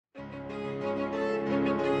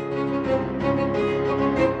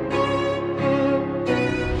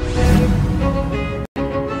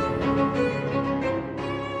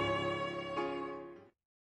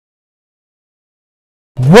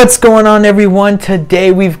What's going on, everyone? Today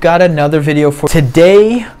we've got another video for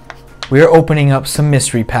today. We are opening up some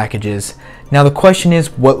mystery packages. Now the question is,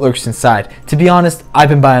 what lurks inside? To be honest, I've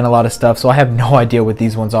been buying a lot of stuff, so I have no idea what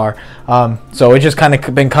these ones are. So it's just kind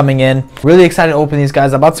of been coming in. Really excited to open these,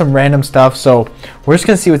 guys. I bought some random stuff, so we're just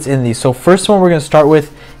gonna see what's in these. So first one we're gonna start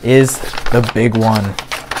with is the big one.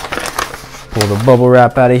 Pull the bubble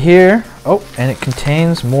wrap out of here. Oh, and it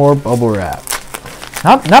contains more bubble wrap.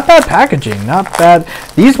 Not bad packaging, not bad.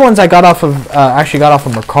 These ones I got off of, actually got off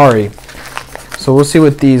of Mercari. So we'll see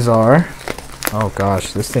what these are. Oh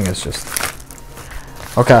gosh, this thing is just,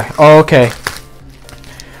 okay, oh, okay.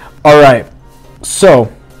 All right, so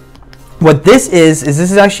what this is this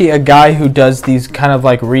is actually a guy who does these kind of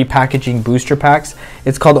like repackaging booster packs.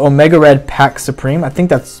 It's called Omega Red Pack Supreme. I think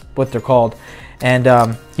that's what they're called.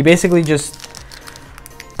 And he basically just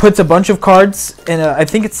puts a bunch of cards in I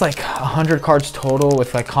think it's like 100 cards total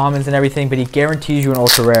with like commons and everything, but he guarantees you an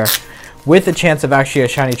ultra rare with a chance of actually a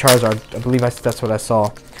shiny Charizard. I believe that's what I saw.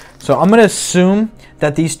 So I'm gonna assume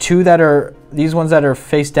that these ones that are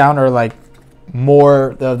face down are like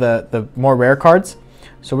more the more rare cards.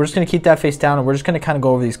 So we're just gonna keep that face down, and we're just gonna kind of go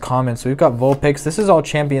over these comments. So we've got Vulpix. This is all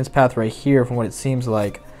Champions Path right here from what it seems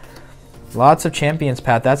like. Lots of Champions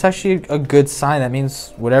Path. That's actually a good sign. That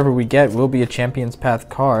means whatever we get will be a Champions Path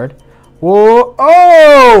card. Whoa!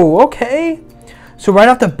 Oh! Okay. So right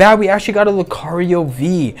off the bat, we actually got a Lucario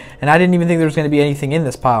V. And I didn't even think there was going to be anything in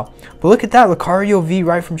this pile. But look at that. Lucario V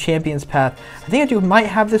right from Champions Path. I think I might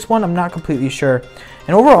have this one. I'm not completely sure.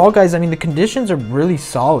 And overall, guys, I mean, the conditions are really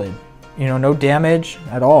solid. You know, no damage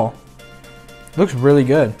at all. Looks really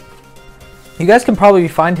good. You guys can probably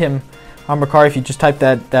find him on Mercari if you just type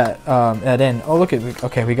that in. Oh, look at,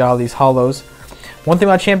 okay, we got all these hollows. One thing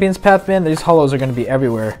about Champions Path, man, these hollows are going to be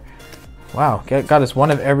everywhere. Wow, got us one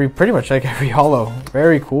of every, pretty much like every hollow.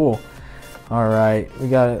 Very cool. All right, we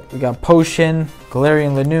got Potion,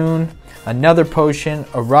 Galarian Lanoon, another Potion,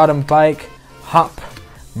 a Rotom Bike, Hop,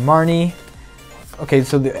 Marnie. Okay,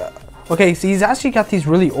 so so he's actually got these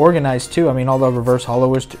really organized too. I mean, all the reverse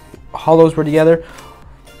hollows were together.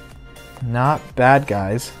 Not bad,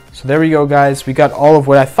 guys. So there we go, guys. We got all of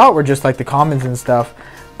what I thought were just like the commons and stuff,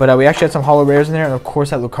 but we actually had some holo rares in there, and of course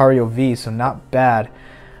that Lucario V, so not bad.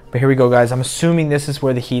 But here we go, guys. I'm assuming this is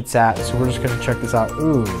where the heat's at, so we're just gonna check this out.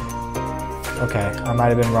 Ooh, okay, I might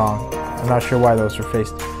have been wrong. I'm not sure why those were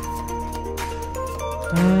faced.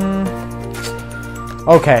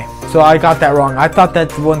 Okay, so I got that wrong. I thought that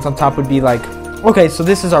the ones on top would be like, okay, so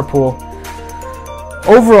this is our pool.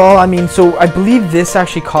 Overall, I mean, so I believe this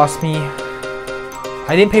actually cost me,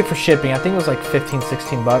 I didn't pay for shipping. I think it was like 15,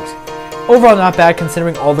 16 bucks. Overall, not bad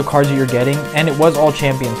considering all the cards that you're getting, and it was all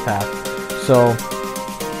Champions Path. So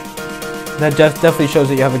that definitely shows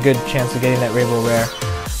that you have a good chance of getting that Rainbow Rare.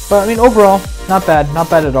 But I mean, overall, not bad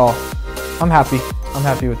at all. I'm happy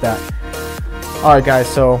with that. All right, guys.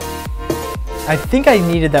 So I think I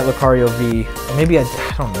needed that Lucario V. Maybe I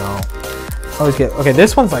don't know. Always get, okay,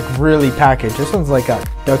 this one's like really packaged. This one's like got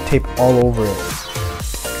duct tape all over it.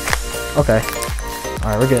 Okay.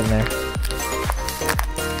 Alright, we're getting there.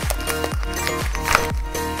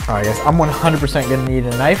 Alright, guys, I'm 100% gonna need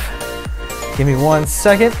a knife. Give me 1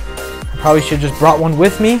 second. I probably should have just brought one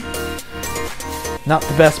with me. Not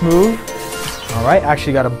the best move. Alright,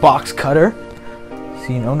 actually got a box cutter.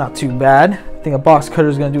 So, you know, not too bad. I think a box cutter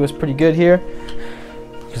is gonna do us pretty good here,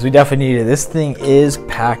 because we definitely need it. This thing is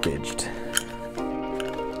packaged.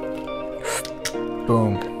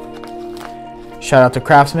 Boom. Shout out to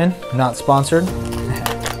Craftsman, not sponsored.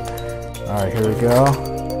 Alright, here we go.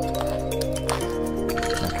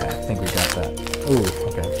 Okay, I think we got that. Ooh,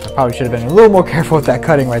 okay. I probably should have been a little more careful with that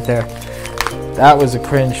cutting right there. That was a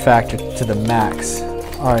cringe factor to the max.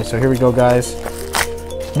 Alright, so here we go, guys.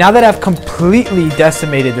 Now that I've completely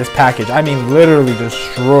decimated this package, I mean literally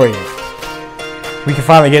destroyed it, we can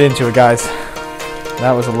finally get into it, guys.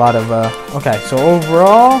 That was a lot of, okay, so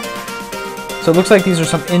overall, so it looks like these are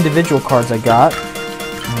some individual cards I got.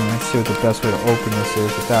 Let's see what the best way to open this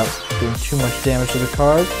is without doing too much damage to the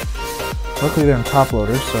card. Luckily they're in top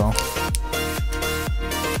loaders, so.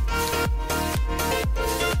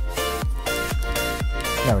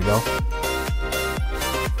 There we go.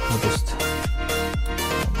 We'll just,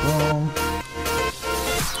 boom.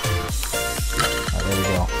 Alright, there we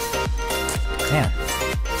go. Man.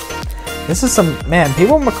 This is some, man,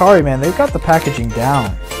 people in Mercari, man, they've got the packaging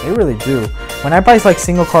down. They really do. When I buy like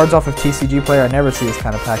single cards off of TCG Player, I never see this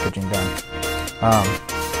kind of packaging done.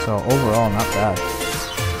 So overall, not bad.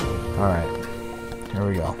 Alright, here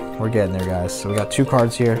we go. We're getting there, guys. So we got 2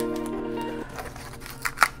 cards here.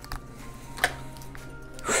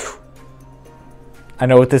 I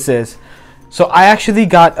know what this is. So I actually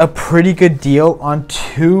got a pretty good deal on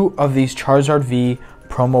 2 of these Charizard V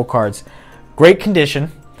promo cards. Great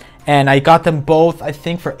condition, and I got them both I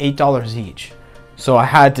think for $8 each. So I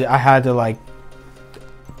had to like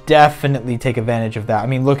definitely take advantage of that. I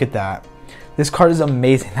mean, look at that. This card is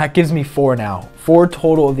amazing. That gives me 4 now. 4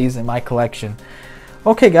 total of these in my collection.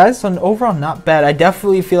 Okay, guys, so overall not bad. I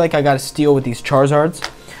definitely feel like I got a steal with these Charizards.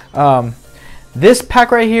 This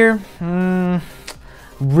pack right here,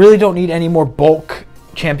 really don't need any more bulk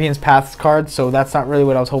Champions Paths cards, so that's not really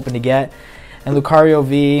what I was hoping to get. And Lucario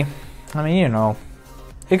V, I mean, you know,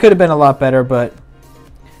 it could have been a lot better, but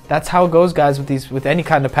that's how it goes, guys, with any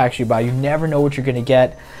kind of packs you buy. You never know what you're going to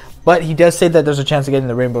get. But he does say that there's a chance of getting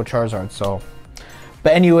the Rainbow Charizard, so.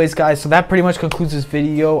 But anyways, guys, so that pretty much concludes this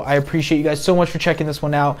video. I appreciate you guys so much for checking this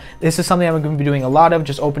one out. This is something I'm going to be doing a lot of,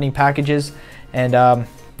 just opening packages. And,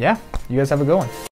 yeah, you guys have a good one.